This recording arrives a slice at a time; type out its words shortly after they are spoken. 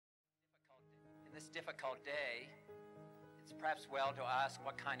this difficult day, it's perhaps well to ask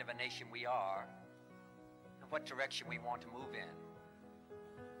what kind of a nation we are and what direction we want to move in.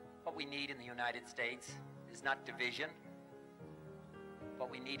 What we need in the United States is not division. What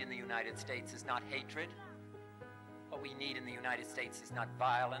we need in the United States is not hatred. What we need in the United States is not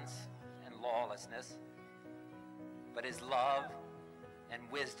violence and lawlessness, but is love and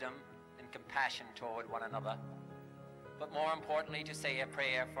wisdom and compassion toward one another. But more importantly, to say a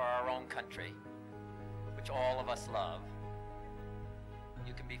prayer for our own country, which all of us love.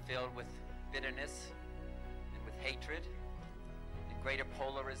 You can be filled with bitterness and with hatred and greater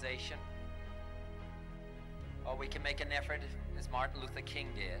polarization, or we can make an effort, as Martin Luther King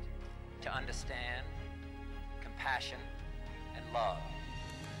did, to understand compassion and love.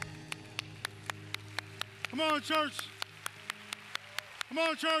 Come on, church. Come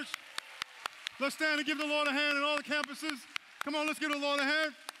on, church. Let's stand and give the Lord a hand in all the campuses. Come on, let's give the Lord a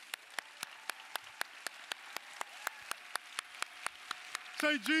hand.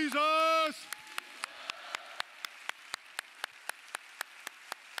 Say, Jesus.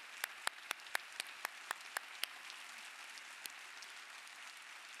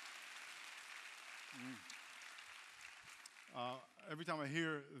 Every time I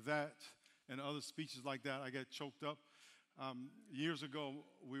hear that and other speeches like that, I get choked up. Years ago,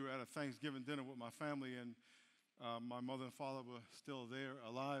 we were at a Thanksgiving dinner with my family, and my mother and father were still there,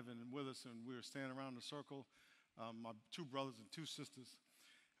 alive and with us, and we were standing around in a circle, my two brothers and two sisters.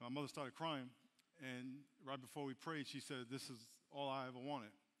 And my mother started crying, and right before we prayed, she said, "This is all I ever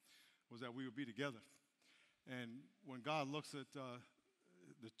wanted, was that we would be together." And when God looks at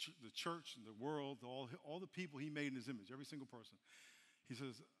the church and the world, all the people he made in his image, every single person, he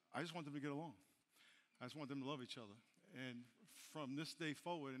says, I just want them to get along. I just want them to love each other. And from this day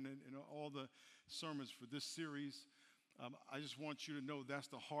forward, and all the sermons for this series, I just want you to know that's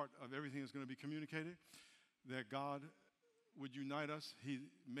the heart of everything that's going to be communicated, that God would unite us. He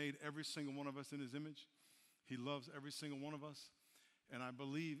made every single one of us in his image. He loves every single one of us. And I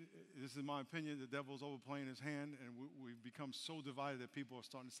believe, this is my opinion, the devil's overplaying his hand, and we've become so divided that people are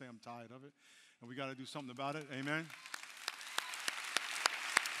starting to say, I'm tired of it, and we got to do something about it. Amen?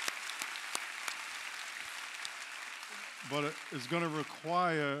 But it's going to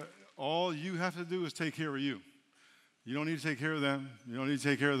require, all you have to do is take care of you. You don't need to take care of them. You don't need to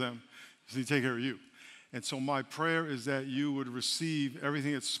take care of them. You just need to take care of you. And so my prayer is that you would receive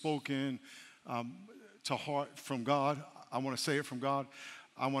everything that's spoken to heart from God. I want to say it from God.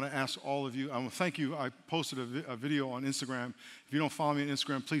 I want to ask all of you. I want to thank you. I posted a video on Instagram. If you don't follow me on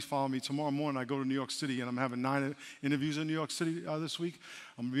Instagram, please follow me. Tomorrow morning, I go to New York City, and I'm having 9 interviews in New York City this week.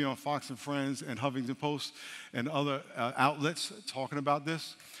 I'm going to be on Fox and Friends and Huffington Post and other outlets talking about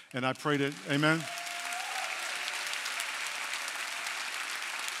this. And I pray that, amen.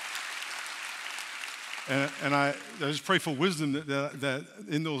 And I just pray for wisdom that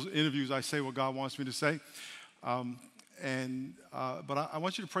in those interviews I say what God wants me to say. But I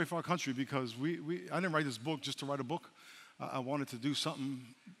want you to pray for our country, because I didn't write this book just to write a book. I wanted to do something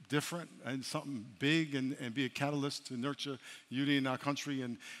different and something big and be a catalyst to nurture unity in our country,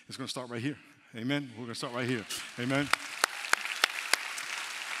 and it's going to start right here. Amen? We're going to start right here. Amen?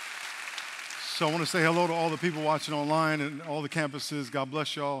 So I want to say hello to all the people watching online and all the campuses. God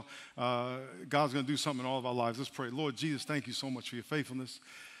bless y'all. God's going to do something in all of our lives. Let's pray. Lord Jesus, thank you so much for your faithfulness.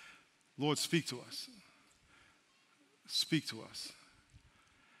 Lord, speak to us. Speak to us.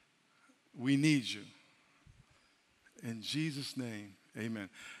 We need you. In Jesus' name, amen.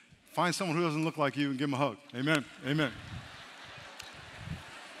 Find someone who doesn't look like you and give them a hug. Amen. Amen.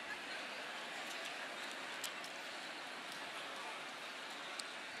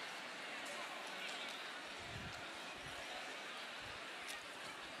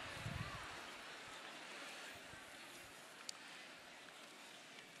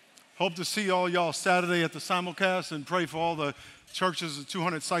 Hope to see all y'all Saturday at the simulcast, and pray for all the churches and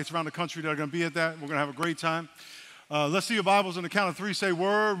 200 sites around the country that are going to be at that. We're going to have a great time. Let's see your Bibles on the count of 3. Say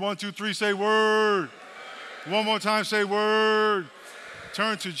word. 1, 2, 3. Say word. One more time. Say word.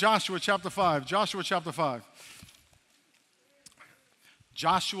 Turn to Joshua chapter 5. Joshua chapter 5.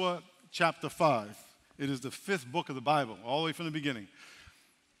 Joshua chapter 5. It is the 5th book of the Bible, all the way from the beginning.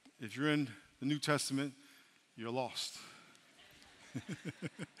 If you're in the New Testament, you're lost.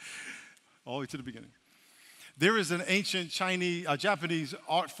 All the way to the beginning. There is an ancient Japanese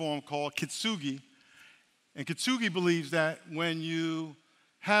art form called kintsugi. And kintsugi believes that when you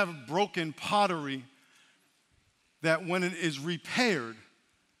have broken pottery, that when it is repaired,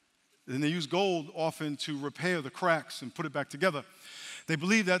 and they use gold often to repair the cracks and put it back together, they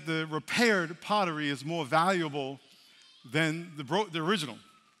believe that the repaired pottery is more valuable than the original.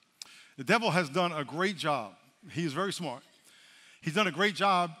 The devil has done a great job. He is very smart. He's done a great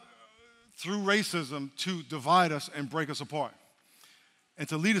job through racism to divide us and break us apart, and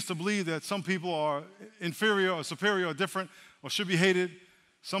to lead us to believe that some people are inferior or superior or different or should be hated.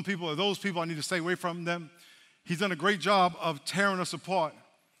 Some people are those people, I need to stay away from them. He's done a great job of tearing us apart.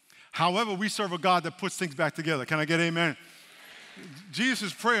 However, we serve a God that puts things back together. Can I get amen?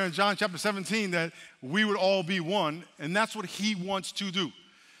 Jesus' prayer in John chapter 17 that we would all be one, and that's what he wants to do.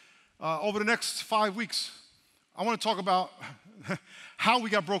 Over the next 5 weeks, I want to talk about how we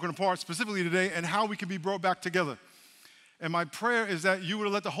got broken apart specifically today and how we can be brought back together. And my prayer is that you would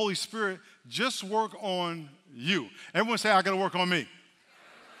let the Holy Spirit just work on you. Everyone say, I got to work on me.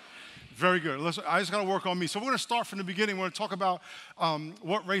 Very good. I just got to work on me. So we're going to start from the beginning. We're going to talk about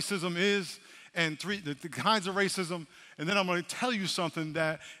what racism is and the kinds of racism. And then I'm going to tell you something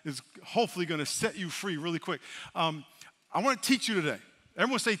that is hopefully going to set you free really quick. I want to teach you today.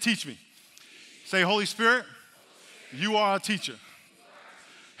 Everyone say, teach me. Say, Holy Spirit, you are our teacher.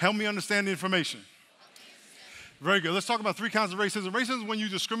 Help me understand the information. Very good. Let's talk about 3 kinds of racism. Racism is when you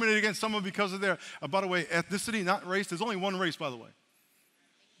discriminate against someone because of their, by the way, ethnicity, not race. There's only one race, by the way.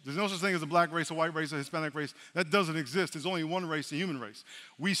 There's no such thing as a black race, a white race, a Hispanic race. That doesn't exist. There's only one race, the human race.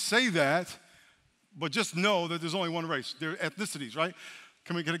 We say that, but just know that there's only one race. They're ethnicities, right?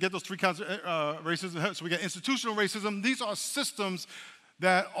 Can I get those 3 kinds of racism? So we got institutional racism. These are systems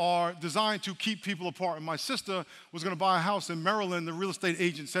that are designed to keep people apart. And my sister was going to buy a house in Maryland. The real estate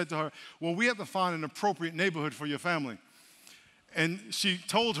agent said to her, well, we have to find an appropriate neighborhood for your family. And she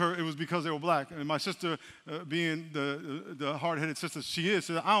told her it was because they were black. And my sister, being the hard-headed sister she is,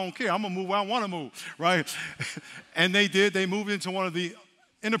 said, I don't care. I'm going to move where I want to move, right? And they did. They moved into one of the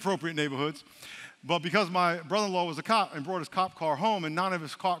inappropriate neighborhoods. But because my brother-in-law was a cop and brought his cop car home, and none of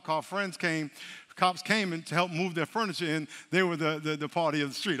his cop friends came, cops came in to help move their furniture in, they were the party of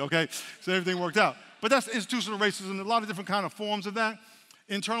the street, okay? So everything worked out. But that's institutional racism. There's a lot of different kind of forms of that.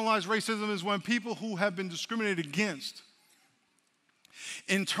 Internalized racism is when people who have been discriminated against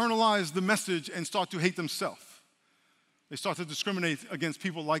internalize the message and start to hate themselves. They start to discriminate against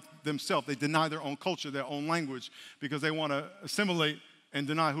people like themselves. They deny their own culture, their own language, because they want to assimilate and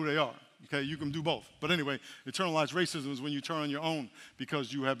deny who they are. Okay, you can do both. But anyway, internalized racism is when you turn on your own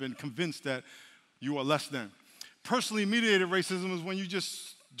because you have been convinced that you are less than. Personally mediated racism is when you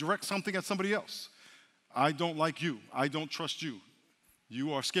just direct something at somebody else. I don't like you. I don't trust you.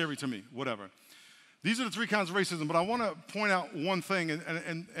 You are scary to me, whatever. These are the 3 kinds of racism, but I want to point out one thing,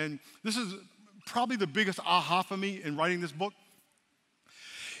 and this is probably the biggest aha for me in writing this book,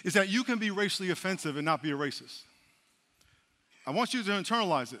 is that you can be racially offensive and not be a racist. I want you to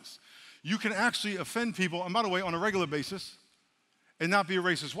internalize this. You can actually offend people, and by the way, on a regular basis, and not be a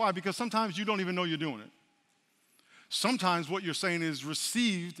racist. Why? Because sometimes you don't even know you're doing it. Sometimes what you're saying is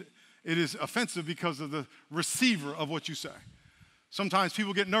received, it is offensive because of the receiver of what you say. Sometimes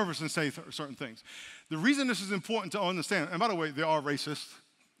people get nervous and say certain things. The reason this is important to understand, and by the way, there are racists,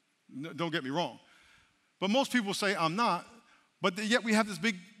 don't get me wrong, but most people say I'm not, but yet we have this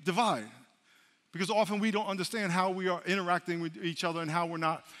big divide because often we don't understand how we are interacting with each other and how we're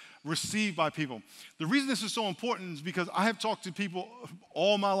not received by people. The reason this is so important is because I have talked to people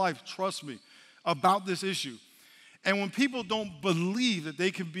all my life, trust me, about this issue. And when people don't believe that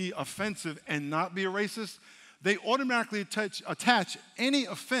they can be offensive and not be a racist, they automatically attach any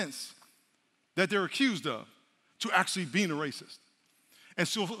offense that they're accused of to actually being a racist. And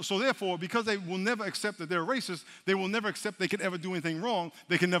so therefore, because they will never accept that they're racist, they will never accept they can ever do anything wrong,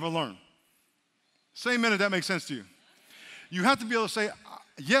 they can never learn. Say amen if that makes sense to you. You have to be able to say,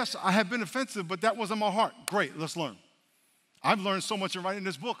 yes, I have been offensive, but that wasn't my heart. Great, let's learn. I've learned so much in writing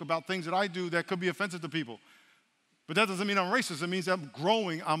this book about things that I do that could be offensive to people. But that doesn't mean I'm racist. It means I'm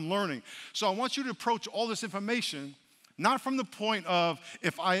growing, I'm learning. So I want you to approach all this information not from the point of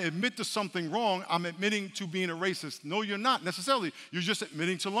if I admit to something wrong, I'm admitting to being a racist. No, you're not necessarily. You're just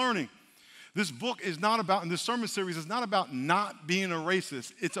admitting to learning. This book is not about, and this sermon series is not about not being a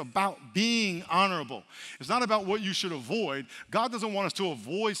racist. It's about being honorable. It's not about what you should avoid. God doesn't want us to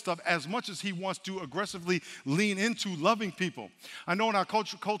avoid stuff as much as he wants to aggressively lean into loving people. I know in our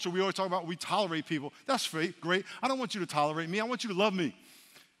culture we always talk about we tolerate people. That's great. I don't want you to tolerate me. I want you to love me.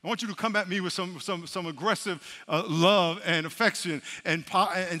 I want you to come at me with some aggressive love and affection and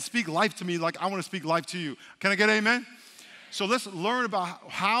speak life to me like I want to speak life to you. Can I get amen? So let's learn about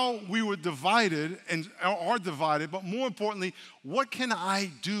how we were divided and are divided, but more importantly, what can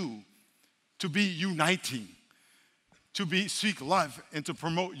I do to be uniting, to seek love and to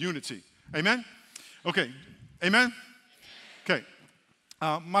promote unity? Amen? Okay, amen? Okay,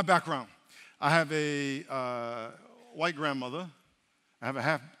 my background. I have a white grandmother, I have a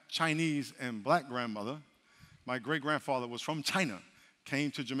half Chinese and black grandmother. My great-grandfather was from China,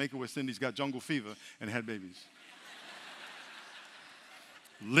 came to Jamaica, West Indies, got jungle fever, and had babies.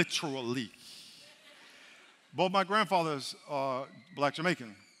 Literally. Both my grandfathers are black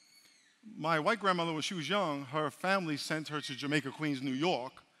Jamaican. My white grandmother, when she was young, her family sent her to Jamaica, Queens, New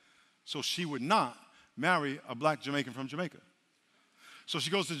York, so she would not marry a black Jamaican from Jamaica. So she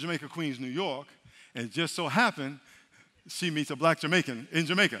goes to Jamaica, Queens, New York, and it just so happened she meets a black Jamaican in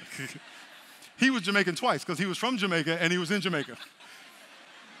Jamaica. He was Jamaican twice because he was from Jamaica and he was in Jamaica.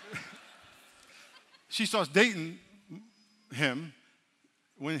 She starts dating him.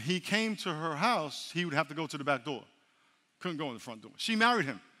 When he came to her house, he would have to go to the back door. Couldn't go in the front door. She married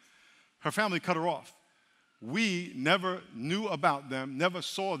him. Her family cut her off. We never knew about them, never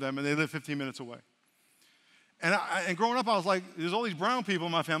saw them, and they lived 15 minutes away. And growing up, I was like, there's all these brown people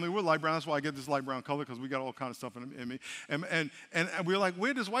in my family. We're light brown. That's why I get this light brown color, because we got all kind of stuff in me. And we were like,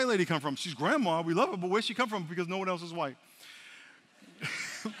 where does this white lady come from? She's grandma. We love her, but where'd she come from? Because no one else is white.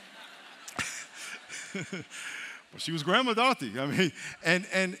 But she was Grandma Dorothy. I mean,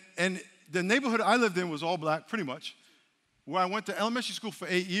 and the neighborhood I lived in was all black, pretty much. Where I went to elementary school for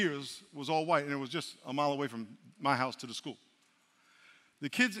 8 years was all white, and it was just a mile away from my house to the school. The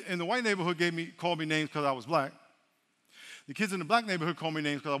kids in the white neighborhood called me names because I was black. The kids in the black neighborhood called me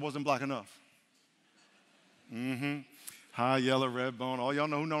names because I wasn't black enough. High, yellow, red bone. All y'all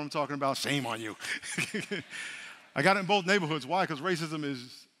know who know what I'm talking about. Shame on you. I got it in both neighborhoods. Why? Because racism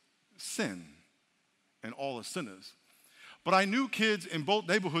is sin, and all are sinners. But I knew kids in both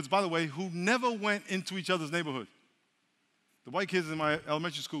neighborhoods, by the way, who never went into each other's neighborhood. The white kids in my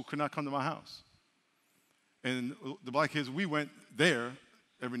elementary school could not come to my house. And the black kids, we went there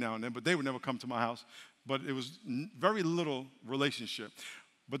every now and then, but they would never come to my house. But it was very little relationship.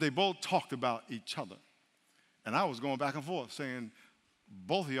 But they both talked about each other. And I was going back and forth saying,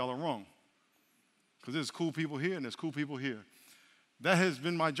 both of y'all are wrong. Because there's cool people here and there's cool people here. That has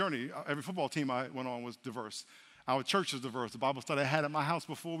been my journey. Every football team I went on was diverse. Our church is diverse. The Bible study I had at my house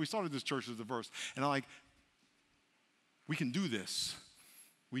before we started this church is diverse. And I'm like, we can do this.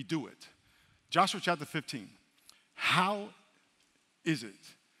 We do it. Joshua chapter 15. How is it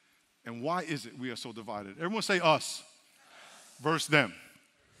and why is it we are so divided? Everyone say us versus them.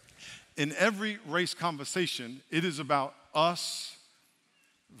 In every race conversation, it is about us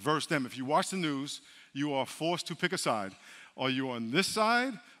versus them. If you watch the news, you are forced to pick a side. Are you on this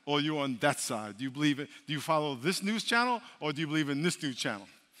side or are you on that side? Do you believe it? Do you follow this news channel or do you believe in this news channel?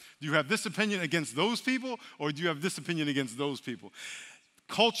 Do you have this opinion against those people or do you have this opinion against those people?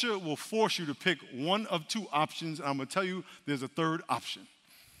 Culture will force you to pick one of two options, and I'm going to tell you there's a third option.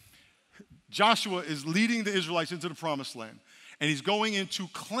 Joshua is leading the Israelites into the promised land, and he's going in to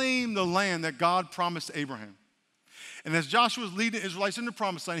claim the land that God promised to Abraham. And as Joshua is leading the Israelites into the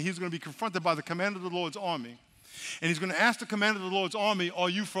promised land, he's going to be confronted by the commander of the Lord's army. And he's going to ask the commander of the Lord's army, are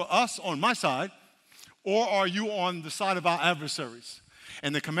you for us on my side, or are you on the side of our adversaries?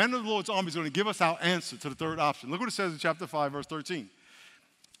 And the commander of the Lord's army is going to give us our answer to the third option. Look what it says in chapter 5, verse 13.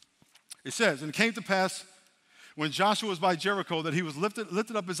 It says, and it came to pass when Joshua was by Jericho that he was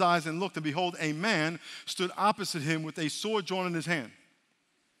lifted up his eyes and looked, and behold, a man stood opposite him with a sword drawn in his hand.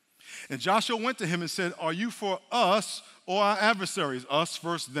 And Joshua went to him and said, are you for us or our adversaries? Us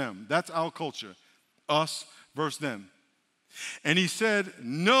versus them. That's our culture. Us versus them. And he said,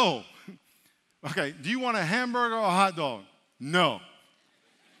 no. Okay, do you want a hamburger or a hot dog? No.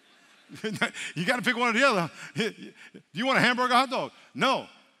 You got to pick one or the other. Do you want a hamburger or a hot dog? No.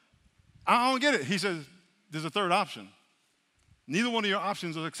 I don't get it. He says, there's a third option. Neither one of your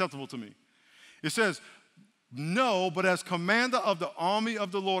options is acceptable to me. It says, no, but as commander of the army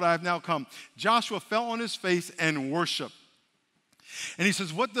of the Lord I have now come. Joshua fell on his face and worshiped. And he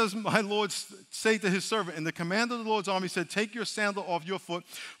says, what does my Lord say to his servant? And the commander of the Lord's army said, take your sandal off your foot,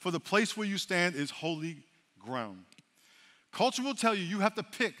 for the place where you stand is holy ground. Culture will tell you you have to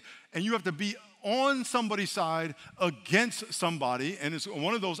pick, and you have to be on somebody's side against somebody, and it's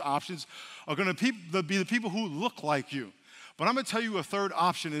one of those options are going to be the people who look like you. But I'm going to tell you a third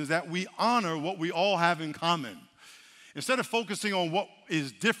option is that we honor what we all have in common. Instead of focusing on what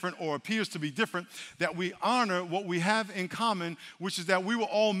is different or appears to be different, that we honor what we have in common, which is that we were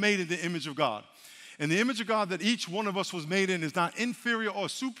all made in the image of God. And the image of God that each one of us was made in is not inferior or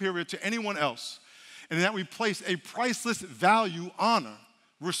superior to anyone else. And that we place a priceless value, honor,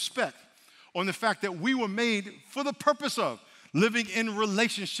 respect on the fact that we were made for the purpose of living in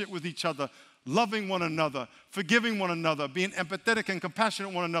relationship with each other, loving one another, forgiving one another, being empathetic and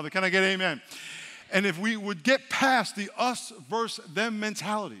compassionate one another. Can I get amen? And if we would get past the us versus them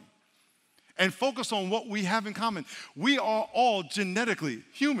mentality and focus on what we have in common. We are all genetically,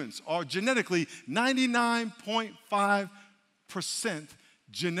 humans are genetically 99.5%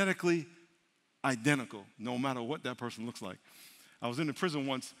 genetically identical, no matter what that person looks like. I was in the prison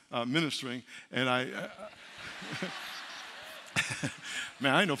once ministering, and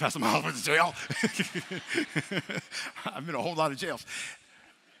man, I didn't know Pastor Miles went to jail. I've been in a whole lot of jails.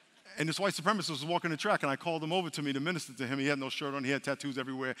 And this white supremacist was walking the track, and I called him over to me to minister to him. He had no shirt on, he had tattoos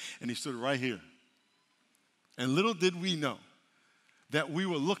everywhere, and he stood right here. And little did we know that we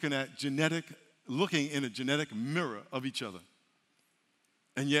were looking in a genetic mirror of each other.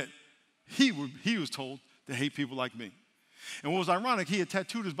 And yet, he was told to hate people like me. And what was ironic, he had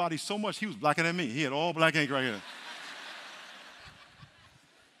tattooed his body so much, he was blacker than me. He had all black ink right here.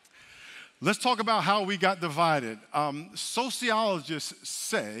 Let's talk about how we got divided. Sociologists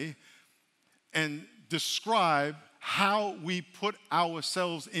say and describe how we put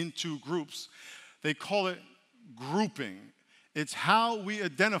ourselves into groups. They call it grouping. It's how we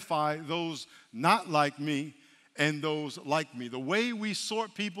identify those not like me and those like me. The way we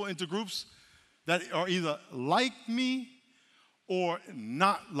sort people into groups that are either like me or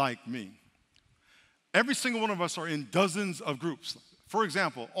not like me. Every single one of us are in dozens of groups. For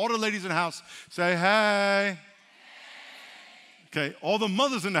example, all the ladies in the house say, hey. Okay, all the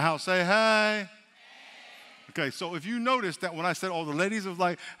mothers in the house say, hey. Okay, so if you notice that when I said all the ladies, it was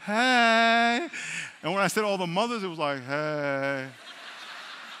like, hey. And when I said all the mothers, it was like, hey.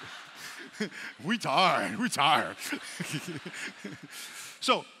 we tired.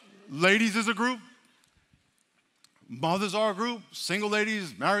 So, ladies is a group. Mothers are a group. Single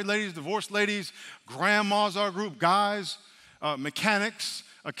ladies, married ladies, divorced ladies. Grandmas are a group. Guys. Mechanics,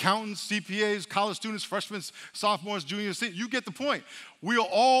 accountants, CPAs, college students, freshmen, sophomores, juniors, seniors. You get the point. We are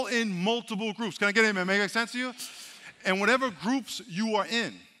all in multiple groups. Can I get in, man? Make sense to you? And whatever groups you are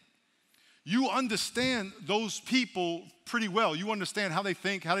in, you understand those people pretty well. You understand how they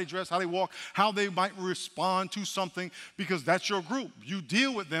think, how they dress, how they walk, how they might respond to something, because that's your group. You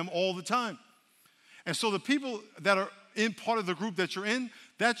deal with them all the time. And so the people that are in part of the group that you're in,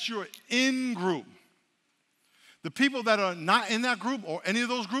 that's your in group. The people that are not in that group or any of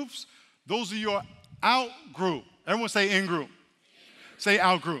those groups, those are your out group. Everyone say in group. Say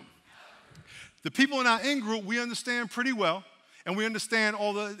out group. The people in our in group, we understand pretty well, and we understand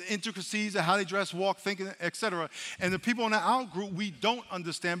all the intricacies of how they dress, walk, think, etc. And the people in our out group, we don't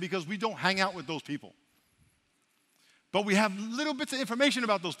understand because we don't hang out with those people. But we have little bits of information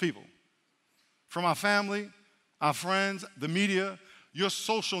about those people from our family, our friends, the media. Your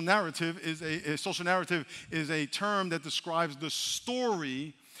social narrative is a term that describes the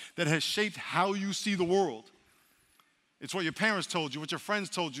story that has shaped how you see the world. It's what your parents told you, what your friends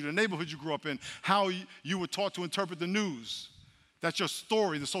told you, the neighborhood you grew up in, how you were taught to interpret the news. That's your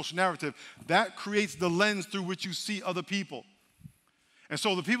story, the social narrative. That creates the lens through which you see other people. And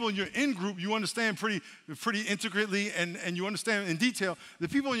so the people in your in group, you understand pretty intricately and you understand in detail. The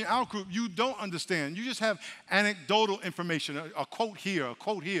people in your out group, you don't understand. You just have anecdotal information, a quote here,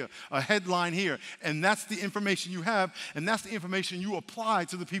 a headline here. And that's the information you have, and that's the information you apply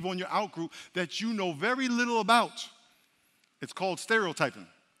to the people in your out group that you know very little about. It's called stereotyping.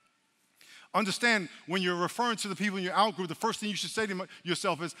 Understand, when you're referring to the people in your out group, the first thing you should say to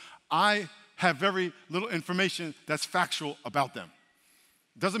yourself is, I have very little information that's factual about them.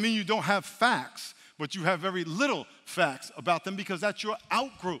 Doesn't mean you don't have facts, but you have very little facts about them because that's your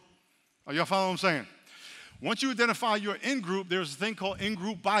out group. Are y'all following what I'm saying? Once you identify your in group, there's a thing called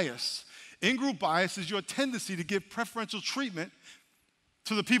in-group bias. In-group bias is your tendency to give preferential treatment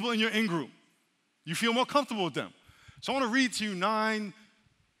to the people in your in group. You feel more comfortable with them. So I want to read to you 9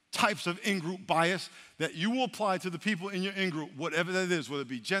 types of in-group bias that you will apply to the people in your in-group, whatever that is, whether it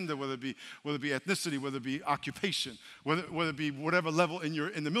be gender, whether it be ethnicity, whether it be occupation, whether it be whatever level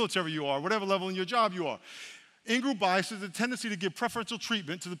in the military you are, whatever level in your job you are. In-group bias is the tendency to give preferential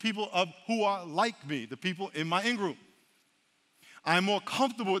treatment to the people who are like me, the people in my in-group. I'm more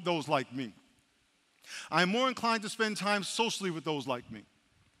comfortable with those like me. I'm more inclined to spend time socially with those like me.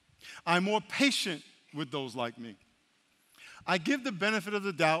 I'm more patient with those like me. I give the benefit of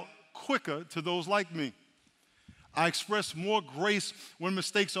the doubt quicker to those like me. I express more grace when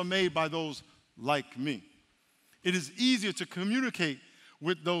mistakes are made by those like me. It is easier to communicate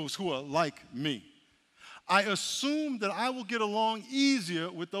with those who are like me. I assume that I will get along easier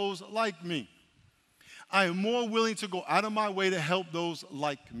with those like me. I am more willing to go out of my way to help those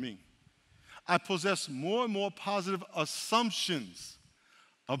like me. I possess more and more positive assumptions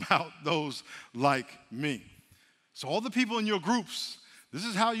about those like me. So all the people in your groups, this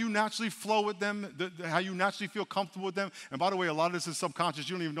is how you naturally flow with them, how you naturally feel comfortable with them. And by the way, a lot of this is subconscious.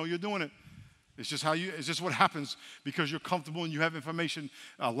 You don't even know you're doing it. It's just what happens because you're comfortable and you have information,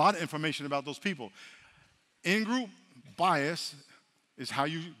 a lot of information about those people. In-group bias is how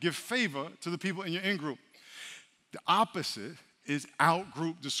you give favor to the people in your in-group. The opposite is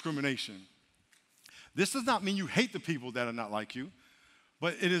out-group discrimination. This does not mean you hate the people that are not like you,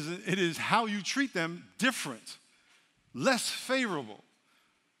 but it is how you treat them different, less favorable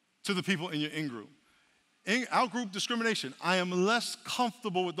to the people in your in-group. Out-group discrimination, I am less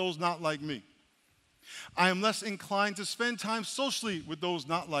comfortable with those not like me. I am less inclined to spend time socially with those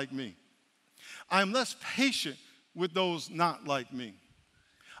not like me. I am less patient with those not like me.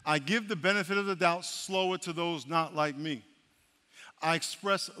 I give the benefit of the doubt slower to those not like me. I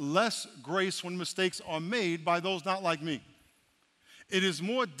express less grace when mistakes are made by those not like me. It is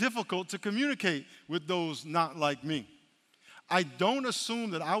more difficult to communicate with those not like me. I don't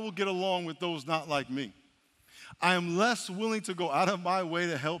assume that I will get along with those not like me. I am less willing to go out of my way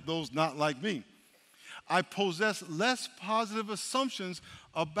to help those not like me. I possess less positive assumptions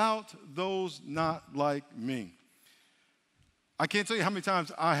about those not like me. I can't tell you how many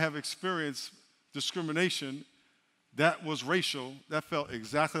times I have experienced discrimination that was racial, that felt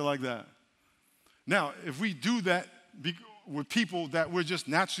exactly like that. Now, if we do that with people that we're just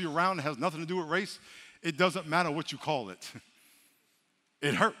naturally around and has nothing to do with race, it doesn't matter what you call it.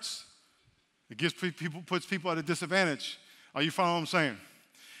 It hurts. It puts people at a disadvantage. Are you following what I'm saying?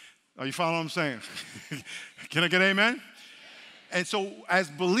 Are you following what I'm saying? Can I get amen? And so as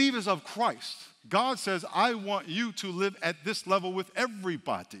believers of Christ, God says, I want you to live at this level with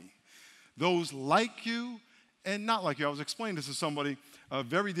everybody. Those like you and not like you. I was explaining this to somebody, a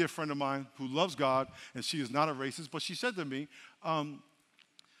very dear friend of mine who loves God, and she is not a racist, but she said to me,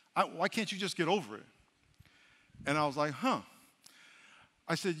 why can't you just get over it? And I was like,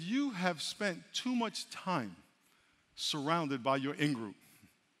 I said, you have spent too much time surrounded by your in-group.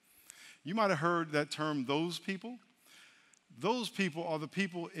 You might have heard that term, those people. Those people are the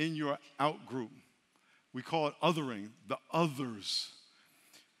people in your out-group. We call it othering, the others.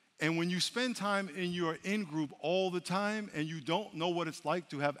 And when you spend time in your in-group all the time and you don't know what it's like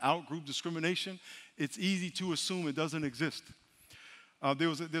to have out-group discrimination, it's easy to assume it doesn't exist.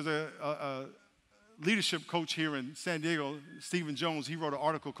 There's a leadership coach here in San Diego, Stephen Jones. He wrote an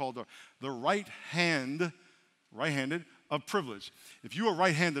article called The Right-Handed of Privilege. If you are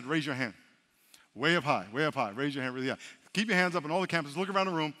right-handed, raise your hand. Way up high, raise your hand really high. Keep your hands up on all the campuses, look around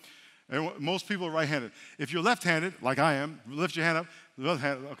the room. And most people are right-handed. If you're left-handed, like I am, lift your hand up.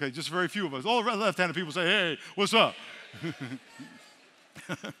 Left-handed, okay, just very few of us. All left-handed people say, hey, what's up?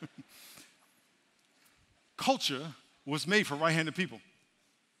 Culture was made for right-handed people.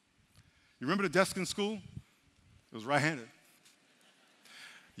 You remember the desk in school? It was right-handed.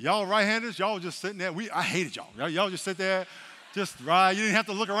 Y'all right-handers, y'all just sitting there. I hated y'all. Y'all just sit there, just ride. You didn't have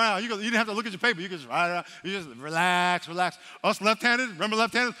to look around. You didn't have to look at your paper. You could just ride around. You just relax. Us left-handed, remember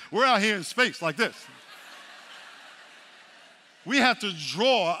left-handed? We're out here in space like this. We have to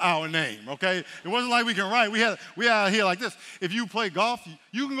draw our name, okay? It wasn't like we can write. We out here like this. If you play golf,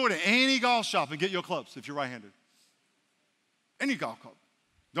 you can go to any golf shop and get your clubs if you're right-handed. Any golf club.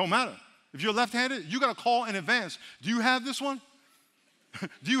 Don't matter. If you're left-handed, you got to call in advance. Do you have this one?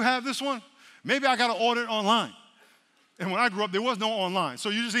 Do you have this one? Maybe I got to order it online. And when I grew up, there was no online, so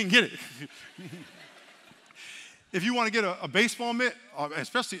you just didn't get it. If you want to get a baseball mitt,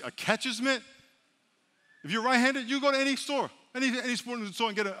 especially a catcher's mitt, if you're right-handed, you go to any store, any sporting store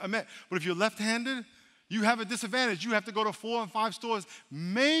and get a mitt. But if you're left-handed, you have a disadvantage. You have to go to 4 and 5 stores.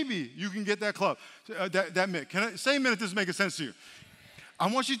 Maybe you can get that club, that mitt. Say a minute, this is making sense to you. I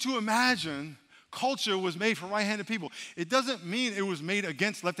want you to imagine culture was made for right-handed people. It doesn't mean it was made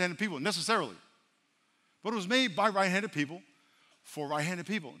against left-handed people necessarily, but it was made by right-handed people for right-handed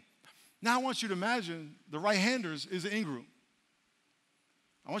people. Now I want you to imagine the right-handers is an in-group.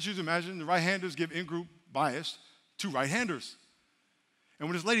 I want you to imagine the right-handers give in-group bias to right-handers. And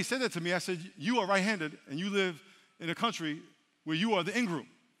when this lady said that to me, I said, you are right-handed and you live in a country where you are the in-group.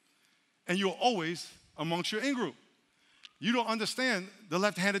 And you're always amongst your in-group. You don't understand the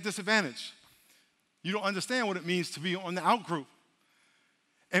left-handed disadvantage. You don't understand what it means to be on the out-group.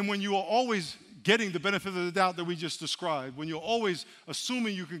 And when you are always getting the benefit of the doubt that we just described, when you're always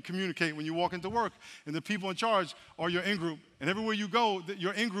assuming you can communicate when you walk into work, and the people in charge are your in-group, and everywhere you go,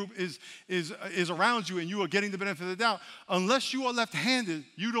 your in-group is around you, and you are getting the benefit of the doubt. Unless you are left-handed,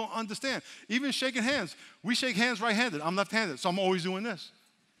 you don't understand. Even shaking hands, we shake hands right-handed. I'm left-handed, so I'm always doing this.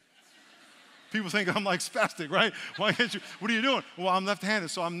 People think I'm like spastic, right? Why can't you? What are you doing? Well, I'm left-handed,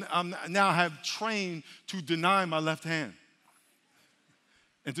 so I'm now have trained to deny my left hand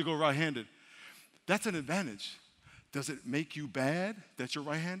and to go right-handed. That's an advantage. Does it make you bad that you're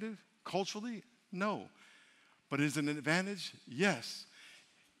right-handed? Culturally, No. But is it an advantage? Yes.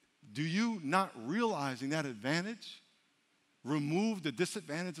 Do you not realizing that advantage remove the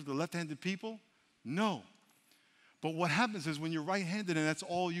disadvantage of the left-handed people? No. But what happens is when you're right-handed and that's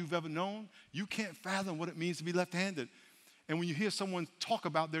all you've ever known, you can't fathom what it means to be left-handed. And when you hear someone talk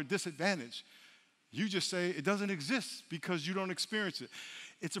about their disadvantage, you just say it doesn't exist because you don't experience it.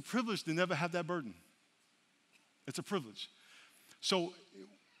 It's a privilege to never have that burden. It's a privilege. So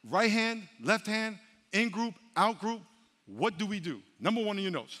right hand, left hand, in group, out group, what do we do? Number one in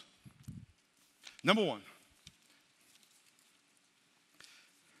your notes. Number one.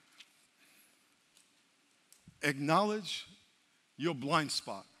 Acknowledge your blind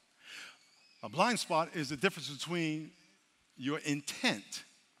spot. A blind spot is the difference between your intent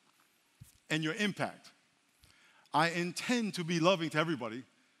and your impact. I intend to be loving to everybody,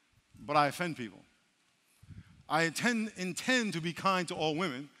 but I offend people. I intend to be kind to all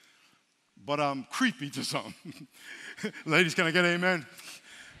women, but I'm creepy to some. Ladies, can I get an amen?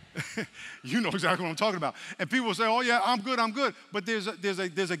 You know exactly what I'm talking about. And people say, oh yeah, I'm good. But there's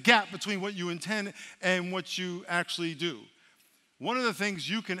a gap between what you intend and what you actually do. One of the things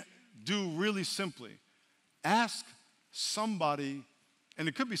you can do really simply, ask somebody, and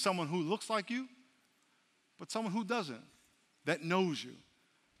it could be someone who looks like you, but someone who doesn't, that knows you.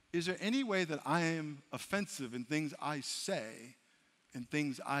 Is there any way that I am offensive in things I say and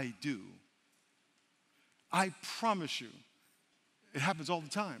things I do? I promise you, it happens all the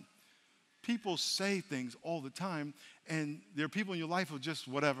time. People say things all the time, and there are people in your life who just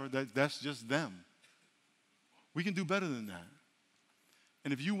whatever, that's just them. We can do better than that.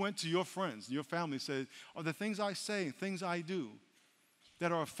 And if you went to your friends and your family and said, are the things I say and things I do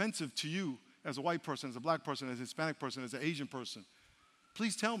that are offensive to you as a white person, as a black person, as a Hispanic person, as an Asian person,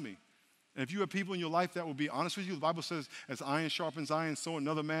 please tell me. And if you have people in your life that will be honest with you, the Bible says, as iron sharpens iron, so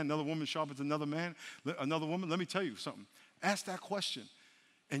another man, another woman sharpens another man, another woman. Let me tell you something. Ask that question,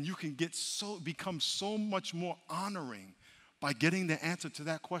 and you can become so much more honoring by getting the answer to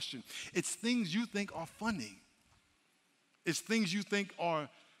that question. It's things you think are funny. It's things you think are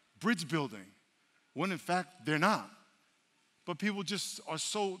bridge building, when in fact they're not. But people just are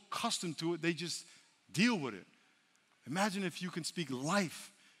so accustomed to it, they just deal with it. Imagine if you can speak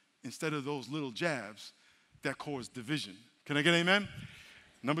life instead of those little jabs that cause division. Can I get an amen?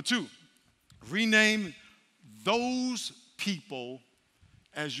 Number two, rename those people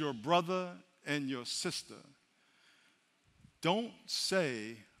as your brother and your sister. Don't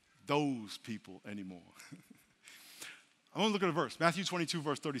say those people anymore. I want to look at a verse, Matthew 22,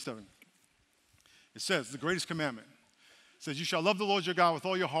 verse 37. It says, the greatest commandment. It says, you shall love the Lord your God with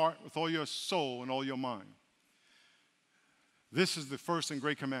all your heart, with all your soul, and all your mind. This is the first and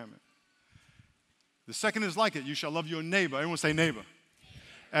great commandment. The second is like it. You shall love your neighbor. Everyone say neighbor.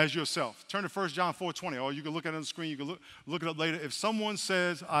 As yourself. Turn to 1 John 4:20, or you can look at it on the screen. You can look it up later. If someone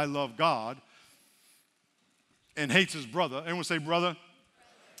says, I love God, and hates his brother, everyone say brother.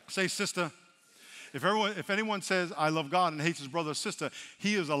 Say sister. If anyone says, I love God, and hates his brother or sister,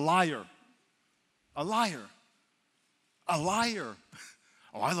 he is a liar. A liar. A liar.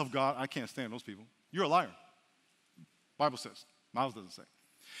 Oh, I love God. I can't stand those people. You're a liar. Bible says. Miles doesn't say.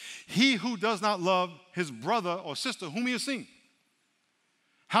 He who does not love his brother or sister whom he has seen.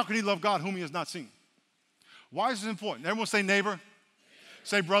 How can he love God whom he has not seen? Why is this important? Everyone say neighbor.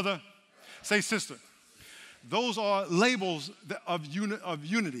 Say brother. Say sister. Those are labels of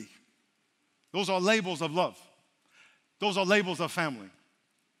unity. Those are labels of love. Those are labels of family.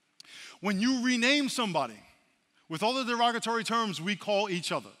 When you rename somebody with all the derogatory terms we call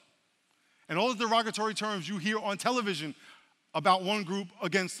each other, and all the derogatory terms you hear on television about one group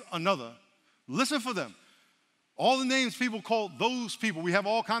against another, listen for them. All the names people call those people, we have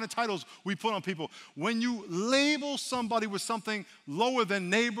all kind of titles we put on people. When you label somebody with something lower than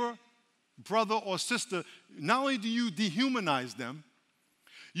neighbor, brother, or sister, not only do you dehumanize them,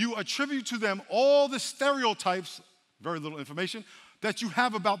 you attribute to them all the stereotypes, very little information, that you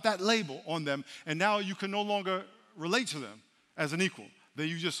have about that label on them, and now you can no longer relate to them as an equal. Then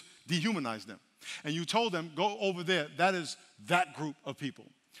you just dehumanize them. And you told them, go over there, that is that group of people.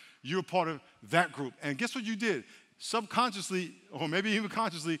 You're part of that group. And guess what you did? Subconsciously, or maybe even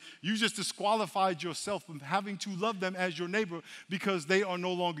consciously, you just disqualified yourself from having to love them as your neighbor because they are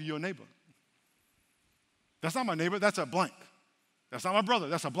no longer your neighbor. That's not my neighbor, that's a blank. That's not my brother,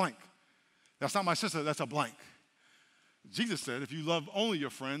 that's a blank. That's not my sister, that's a blank. Jesus said, if you love only your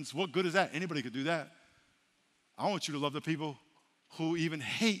friends, what good is that? Anybody could do that. I want you to love the people who even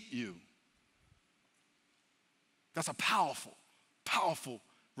hate you. That's a powerful, powerful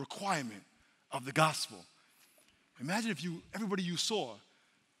requirement of the gospel. Imagine if everybody you saw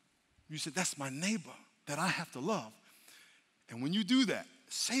You said, that's my neighbor that I have to love. And when you do that,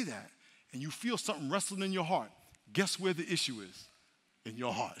 say that, and you feel something wrestling in your heart, guess where the issue is? In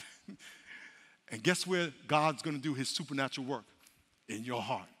your heart. And guess where God's going to do his supernatural work? In your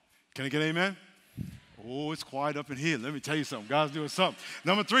heart. Can I get an amen? Oh, it's quiet up in here. Let me tell you something. God's doing something.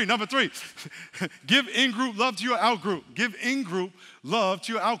 Number three. Give in-group love to your out-group. Give in-group love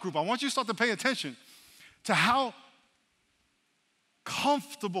to your out-group. I want you to start to pay attention to how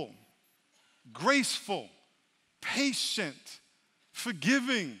comfortable, graceful, patient,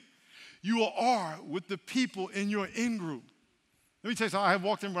 forgiving you are with the people in your in-group. Let me tell you something. I have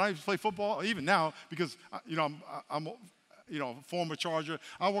walked in when I used to play football, even now, because I'm a former Charger.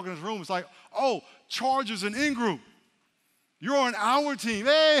 I walk in this room, it's like, oh, Chargers and in-group. You're on our team.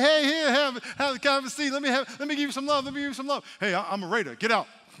 Hey, here, have a seat. Let me give you some love. Hey, I'm a Raider. Get out.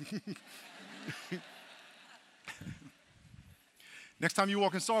 Next time you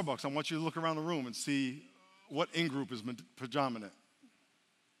walk in Starbucks, I want you to look around the room and see what in-group is predominant.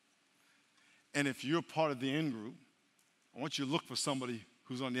 And if you're part of the in-group, I want you to look for somebody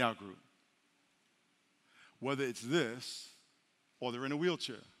who's on the out-group. Whether it's this, or they're in a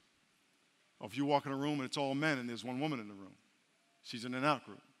wheelchair. Or if you walk in a room and it's all men and there's one woman in the room. She's in an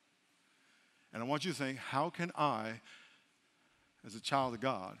out-group. And I want you to think, how can I, as a child of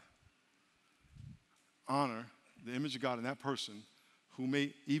God, honor the image of God in that person who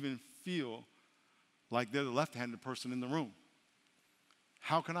may even feel like they're the left-handed person in the room?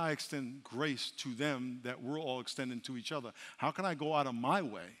 How can I extend grace to them that we're all extending to each other? How can I go out of my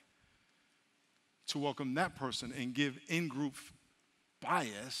way to welcome that person and give in-group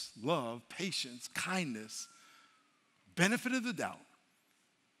bias, love, patience, kindness, benefit of the doubt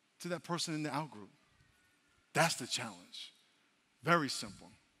to that person in the out-group? That's the challenge. Very simple.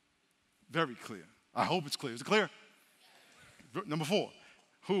 Very clear. I hope it's clear. Is it clear? Number 4,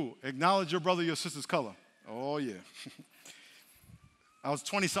 acknowledge your brother, your sister's color. Oh, yeah. I was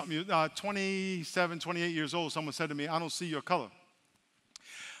 27, 28 years old. Someone said to me, I don't see your color.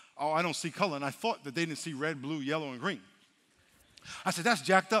 Oh, I don't see color. And I thought that they didn't see red, blue, yellow, and green. I said, that's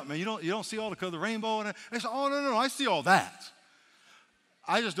jacked up, man. You don't see all the color, the rainbow. And they said, oh, no, I see all that.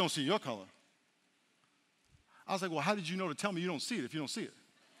 I just don't see your color. I was like, well, how did you know to tell me you don't see it if you don't see it?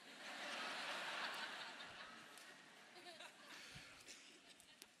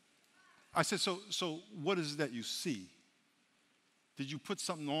 I said, so what is it that you see? Did you put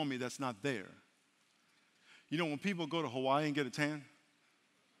something on me that's not there? You know, when people go to Hawaii and get a tan,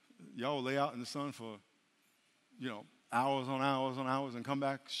 y'all lay out in the sun for, hours on hours and come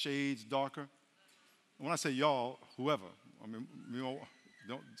back shades darker. And when I say y'all, whoever, I mean,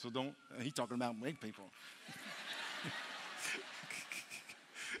 don't, he's talking about white people.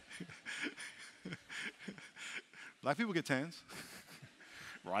 Black people get tans,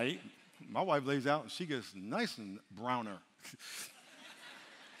 right? My wife lays out and she gets nice and browner.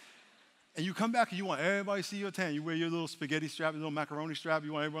 And you come back and you want everybody to see your tan. You wear your little spaghetti strap, your little macaroni strap.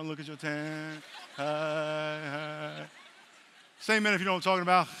 You want everyone to look at your tan. Hi. Same man if you know what I'm talking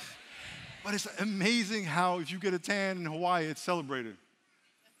about. But it's amazing how if you get a tan in Hawaii, it's celebrated.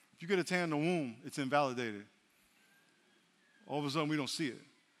 If you get a tan in the womb, it's invalidated. All of a sudden, we don't see it.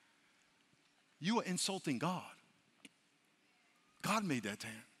 You are insulting God. God made that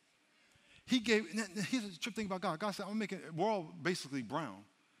tan. Here's the trip thing about God. God said, we're all basically brown.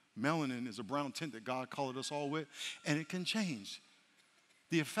 Melanin is a brown tint that God colored us all with, and it can change.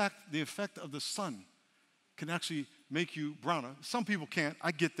 The effect of the sun can actually make you browner. Some people can't.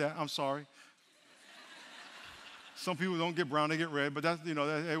 I get that. I'm sorry. Some people don't get brown, they get red, but that's,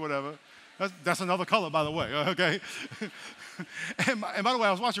 hey, whatever. That's another color, by the way, okay? and by the way,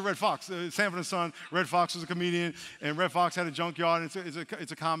 I was watching Red Fox, Sanford and Son. Red Fox was a comedian, and Red Fox had a junkyard, and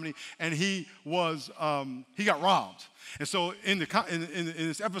it's a comedy, and he got robbed. And so in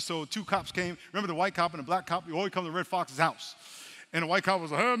this episode, 2 cops came. Remember the white cop and the black cop? You always come to Red Fox's house. And the white cop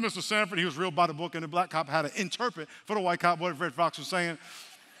was like, hey, Mr. Sanford. He was real by the book, and the black cop had to interpret for the white cop what Red Fox was saying.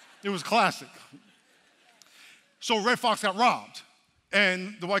 It was classic. So Red Fox got robbed.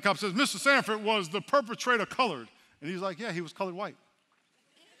 And the white cop says, Mr. Sanford, was the perpetrator colored? And he's like, yeah, he was colored white.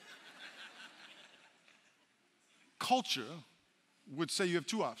 Culture would say you have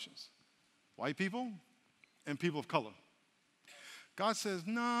 2 options, white people and people of color. God says,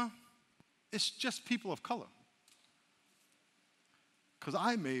 nah, it's just people of color. Because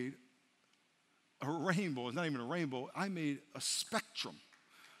I made a rainbow. It's not even a rainbow. I made a spectrum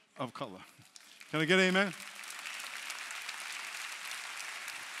of color. Can I get an amen?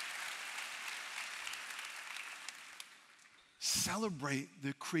 Celebrate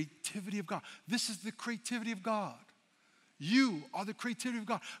the creativity of God. This is the creativity of God. You are the creativity of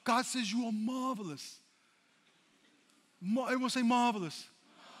God. God says you are marvelous. Everyone say marvelous.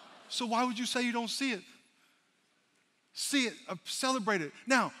 So why would you say you don't see it? See it, celebrate it.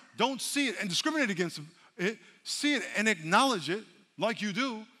 Now, don't see it and discriminate against it. See it and acknowledge it like you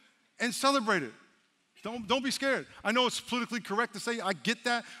do and celebrate it. Don't be scared. I know it's politically correct to say, I get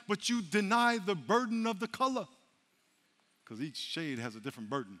that, but you deny the burden of the color. Because each shade has a different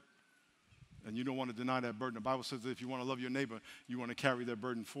burden. And you don't want to deny that burden. The Bible says that if you want to love your neighbor, you want to carry their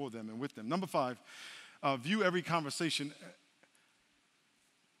burden for them and with them. Number 5, view every conversation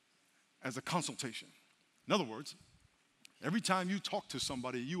as a consultation. In other words, every time you talk to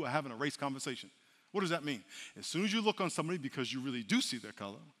somebody, you are having a race conversation. What does that mean? As soon as you look on somebody, because you really do see their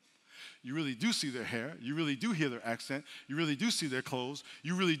color, you really do see their hair, you really do hear their accent, you really do see their clothes,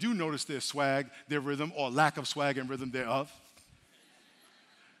 you really do notice their swag, their rhythm, or lack of swag and rhythm thereof.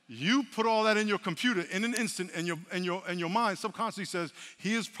 You put all that in your computer in an instant, and your mind subconsciously says,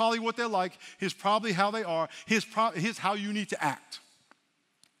 here's probably what they're like, here's probably how they are, here's how you need to act.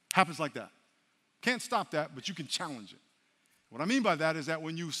 Happens like that. Can't stop that, but you can challenge it. What I mean by that is that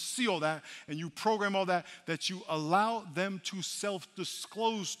when you see all that and you program all that, that you allow them to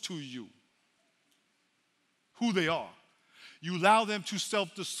self-disclose to you who they are. You allow them to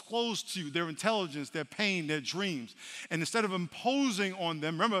self-disclose to you their intelligence, their pain, their dreams. And instead of imposing on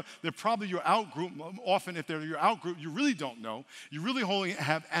them, remember, they're probably your out-group. Often, if they're your out-group, you really don't know. You really only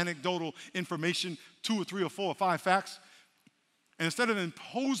have anecdotal information, 2 or 3 or 4 or 5 facts. And instead of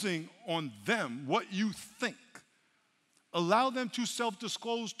imposing on them what you think, allow them to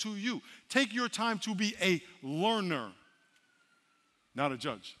self-disclose to you. Take your time to be a learner, not a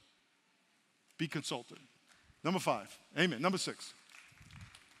judge. Be consulted. Number 5. Amen. Number 6.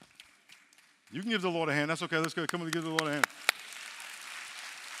 You can give the Lord a hand. That's okay. Let's go. Come on and give the Lord a hand.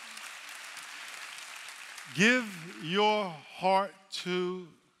 Give your heart to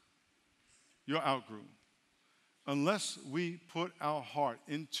your outgroup. Unless we put our heart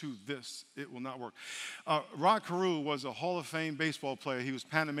into this, it will not work. Rock$s was a Hall of Fame baseball player. He was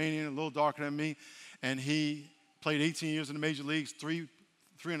Panamanian, a little darker than me, and he played 18 years in the major leagues,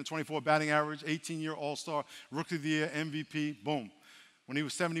 324 batting average, 18-year All-Star, Rookie of the Year, MVP, boom. When he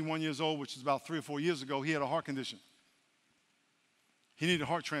was 71 years old, which is about 3 or 4 years ago, he had a heart condition. He needed a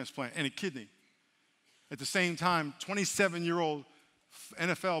heart transplant and a kidney. At the same time, 27-year-old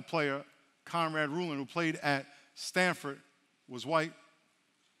NFL player, Conrad Rulin, who played at Stanford, was white,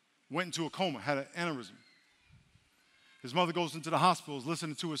 went into a coma, had an aneurysm. His mother goes into the hospital, is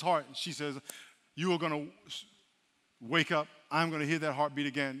listening to his heart, and she says, you are going to wake up. I'm going to hear that heartbeat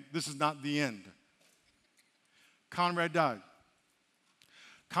again. This is not the end. Conrad died.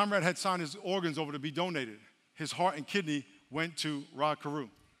 Conrad had signed his organs over to be donated. His heart and kidney went to Rock$s.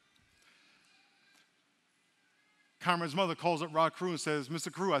 Conrad's mother calls up Rock$s and says,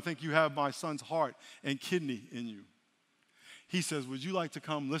 Mr. Carew, I think you have my son's heart and kidney in you. He says, would you like to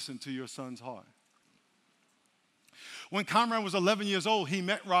come listen to your son's heart? When Conrad was 11 years old, he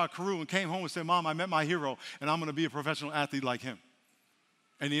met Rock$s and came home and said, Mom, I met my hero, and I'm going to be a professional athlete like him.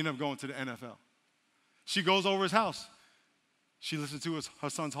 And he ended up going to the NFL. She goes over his house. She listens to her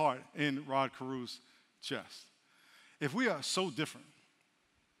son's heart in Rock$s' chest. If we are so different,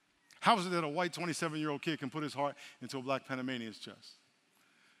 how is it that a white 27-year-old kid can put his heart into a black Panamanian's chest?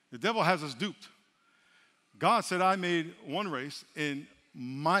 The devil has us duped. God said, I made one race in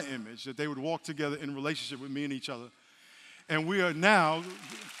my image, that they would walk together in relationship with me and each other. And we are now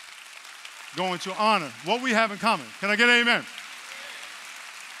going to honor what we have in common. Can I get an amen?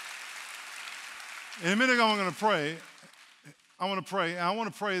 In a minute, I'm going to pray. I want to pray, and I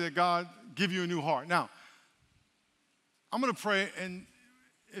want to pray that God give you a new heart. Now, I'm going to pray, and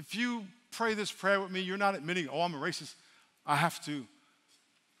if you pray this prayer with me, you're not admitting, oh, I'm a racist. I have to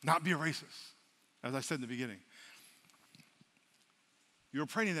not be a racist, as I said in the beginning. You're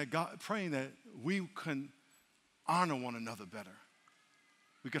praying that we can honor one another better.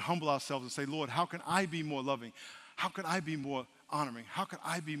 We can humble ourselves and say, Lord, how can I be more loving? How can I be more honoring? How can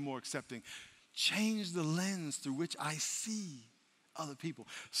I be more accepting? Change the lens through which I see other people.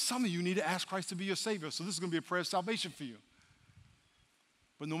 Some of you need to ask Christ to be your Savior, so this is going to be a prayer of salvation for you.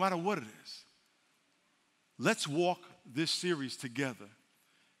 But no matter what it is, let's walk this series together,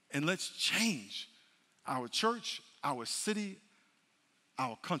 and let's change our church, our city,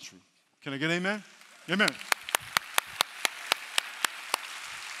 our country. Can I get an amen? Amen.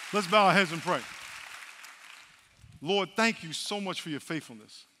 Let's bow our heads and pray. Lord, thank you so much for your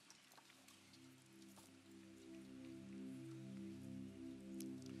faithfulness.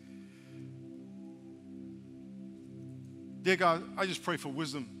 Dear God, I just pray for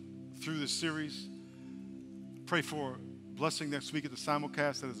wisdom through this series. Pray for blessing next week at the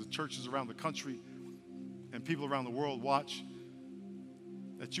simulcast, that as the churches around the country and people around the world watch,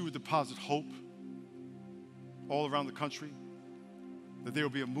 that you would deposit hope all around the country, that there will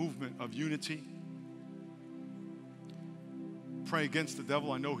be a movement of unity. Pray against the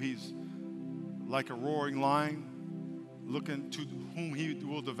devil. I know he's like a roaring lion, looking to whom he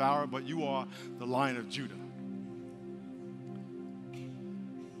will devour, but you are the Lion of Judah.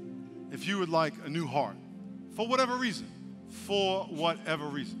 If you would like a new heart, for whatever reason,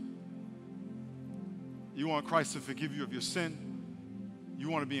 you want Christ to forgive you of your sin, you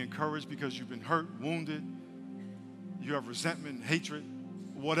want to be encouraged because you've been hurt, wounded, you have resentment, hatred,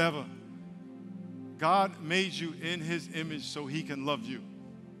 whatever. God made you in his image so he can love you.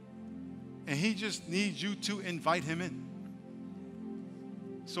 And he just needs you to invite him in.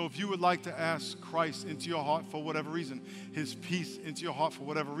 So if you would like to ask Christ into your heart for whatever reason, his peace into your heart for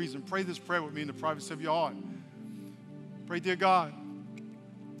whatever reason, pray this prayer with me in the privacy of your heart. Pray, dear God,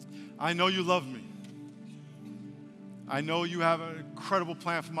 I know you love me. I know you have an incredible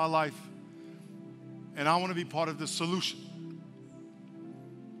plan for my life, and I want to be part of the solution.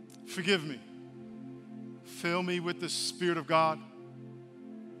 Forgive me. Fill me with the Spirit of God.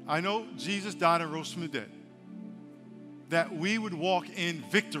 I know Jesus died and rose from the dead, that we would walk in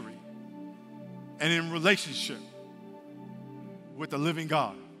victory and in relationship with the living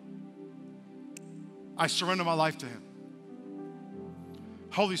God. I surrender my life to him.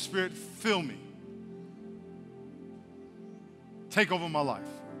 Holy Spirit, fill me. Take over my life.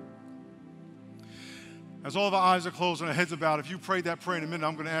 As all of our eyes are closed and our heads are bowed, if you prayed that prayer in a minute,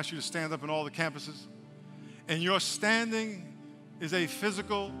 I'm going to ask you to stand up in all the campuses. And your standing is a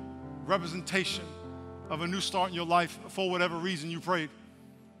physical representation of a new start in your life for whatever reason you prayed.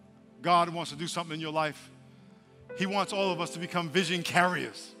 God wants to do something in your life. He wants all of us to become vision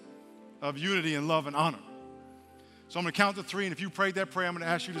carriers of unity and love and honor. So I'm going to count to 3, and if you prayed that prayer, I'm going to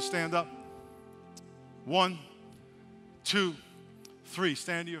ask you to stand up. 1, 2, 3.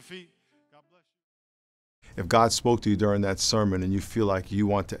 Stand to your feet. God bless you. If God spoke to you during that sermon and you feel like you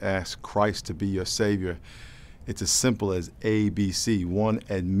want to ask Christ to be your Savior, it's as simple as ABC. 1,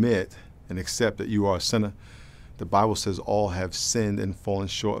 admit and accept that you are a sinner. The Bible says all have sinned and fallen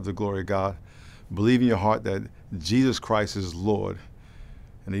short of the glory of God. Believe in your heart that Jesus Christ is Lord,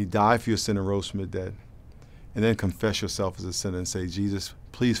 and he died for your sin and rose from the dead. And then confess yourself as a sinner and say, Jesus,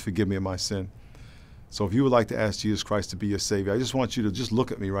 please forgive me of my sin. So if you would like to ask Jesus Christ to be your Savior, I just want you to just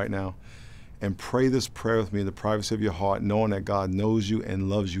look at me right now and pray this prayer with me in the privacy of your heart, knowing that God knows you and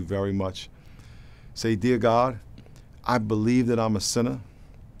loves you very much. Say, dear God, I believe that I'm a sinner.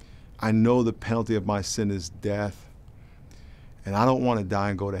 I know the penalty of my sin is death, and I don't want to die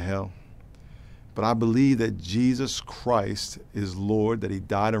and go to hell. But I believe that Jesus Christ is Lord, that he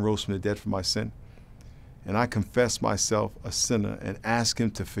died and rose from the dead for my sin. And I confess myself a sinner and ask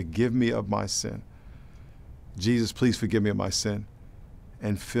him to forgive me of my sin. Jesus, please forgive me of my sin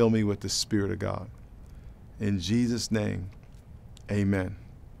and fill me with the Spirit of God. In Jesus' name, amen.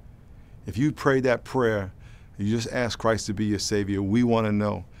 If you prayed that prayer, you just asked Christ to be your Savior, we want to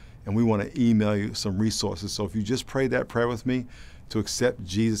know, and we want to email you some resources. So if you just prayed that prayer with me to accept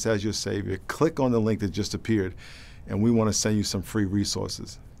Jesus as your Savior, click on the link that just appeared, and we want to send you some free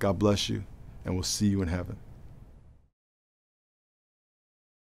resources. God bless you, and we'll see you in heaven.